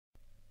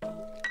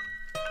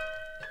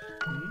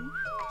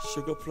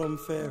Sugar plum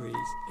fairies.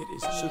 It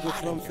is sugar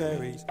plum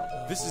fairies.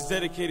 This is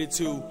dedicated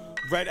to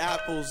red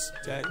apples,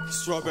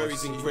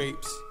 strawberries and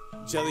grapes,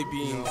 jelly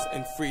beans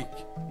and Phrieq.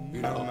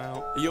 You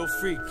know, yo,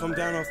 Phrieq, come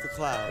down off the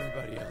cloud.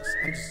 Everybody else,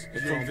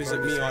 and come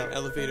visit me on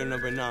elevator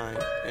number 9,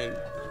 and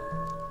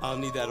I'll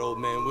need that old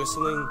man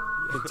whistling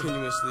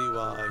continuously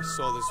while I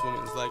saw this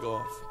woman's leg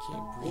off. I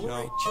can't breathe.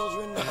 All right,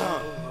 children.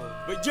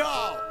 But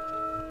y'all,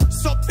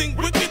 something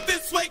wicked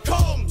this way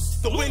comes.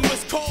 The wind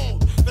was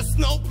cold. The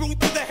snow blew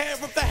through the hair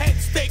of the head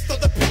staked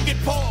on the picket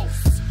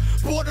poles.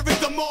 Bordering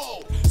the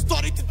mold,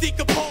 starting to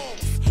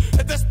decompose.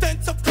 And the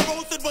stench of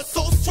corrosion was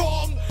so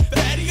strong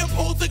that any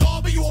opposing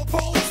army you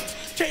opposed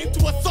came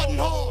to a sudden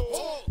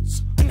halt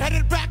and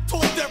headed back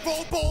towards their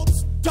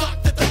rowboats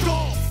docked at the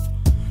Gulf.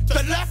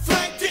 The left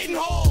flank didn't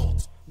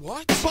hold.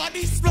 What?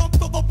 Bodies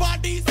slumped over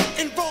bodies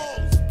in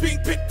rows, being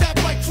picked up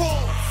by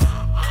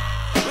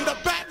crows. When the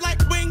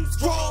bat-like wings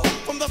grow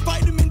from the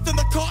vitamins and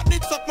the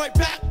cartilage of my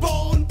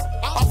backbone,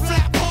 I'll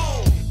flap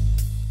home.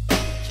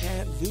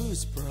 Can't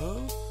lose,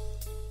 bro.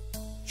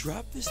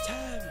 Drop this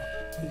tab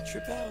and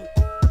trip out.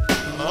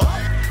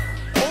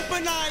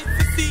 Open eyes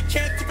to see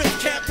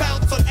cancerous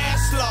campouts on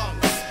ash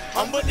lungs.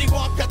 I'm Willy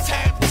Wonka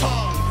tap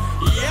tongue.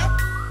 Yep.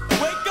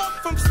 Wake up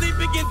from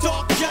sleeping in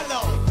dark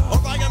yellow, or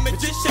I am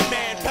magician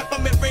man,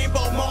 peppermint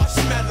rainbow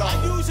marshmallow.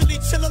 I usually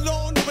chill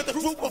alone with a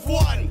group of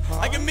one.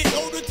 I emit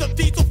odors of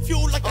diesel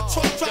fuel like a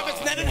truck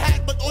driver's netted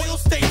hat with oil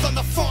stains on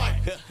the front.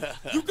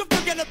 You can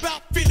forget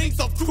about feelings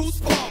of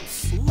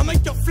goosebumps. I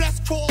make your flesh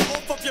crawl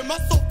off of your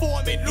muscle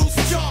forming loose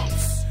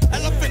jumps.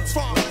 Elephant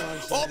trunk,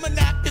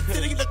 almanac is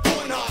sitting in the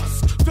corn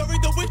husk. Bury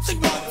the witching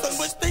months on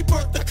which they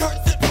birthed the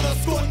curses with a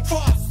scorn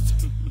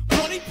crust.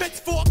 Bloody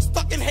pitchforks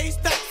stuck in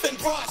haystacks and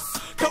brush,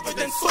 covered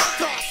in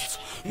sawdust.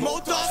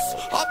 Modus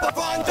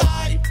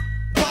operandi.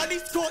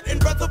 Bodies caught in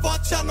reservoir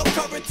channel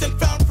currents and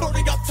found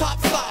floating up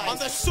topside on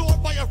the shore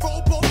by a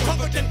rowboat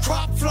covered in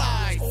crop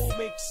flies. It all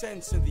makes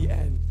sense in the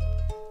end.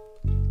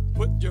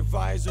 Put your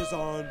visors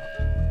on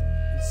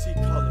and see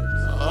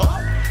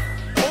colors.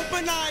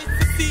 Open eyes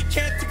to see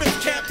cancerous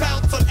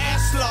campouts on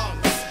ash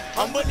lungs.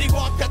 I'm Willy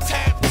Wonka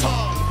tap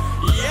tongue.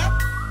 Yep.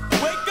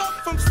 Wake up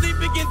from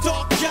sleeping in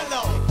dark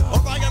yellow,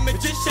 or I am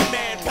magician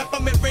man,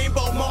 peppermint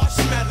rainbow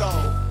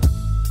marshmallow.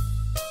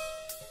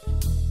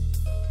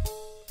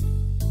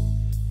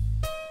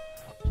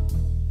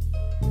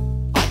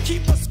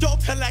 Keep a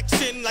scope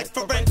collection like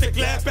forensic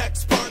lab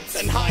experts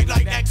and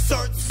highlight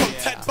excerpts from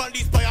Ted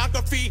Bundy's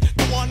biography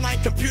to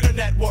online computer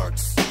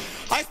networks.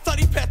 I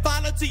study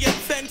pathology and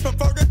send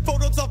perverted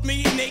photos of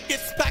me naked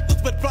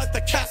speckled with blood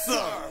to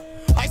Kessler.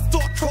 I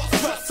stalk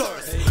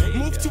cross-dressers,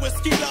 move to a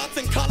ski lots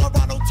in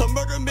Colorado to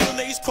murder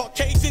middle-aged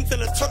Caucasians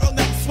in a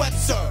turtleneck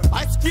sweatshirt.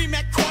 I scream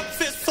at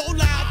corpses so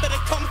loud that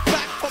it comes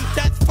back from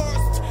death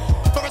first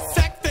for a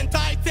sex and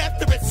dies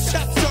after its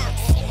chest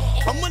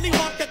hurts. I'm Willy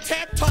Wonka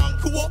tap tongue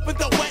who opened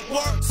the wet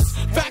works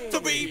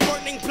factory,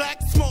 burning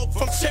black smoke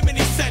from chimney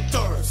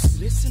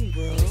centers. Listen,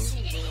 bro.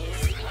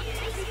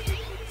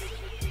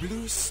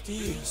 Blue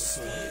steel.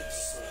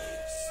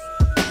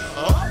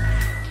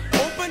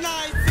 Open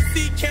eyes to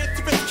see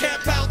cancerous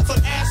campouts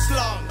on ash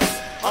lungs.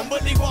 I'm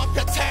Willy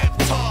Wonka tap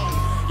tongue.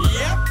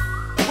 Yep.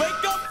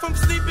 Wake up from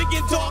sleeping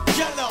in dark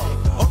yellow,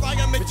 or I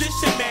am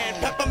magician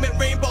man, peppermint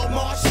rainbow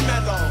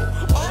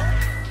marshmallow.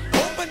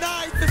 Open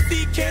eyes to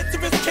see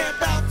cancerous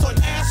campouts on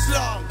ash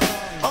lungs.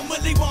 I'm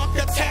Willy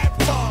Wonka tap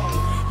tongue.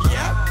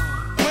 Yep.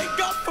 Wake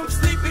up from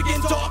sleeping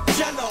in dark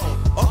yellow,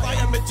 or I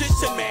am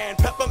magician man,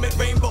 peppermint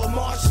rainbow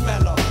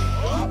marshmallow.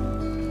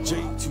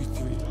 J23.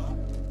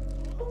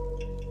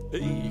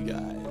 Hey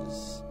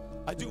guys,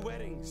 I do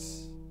weddings.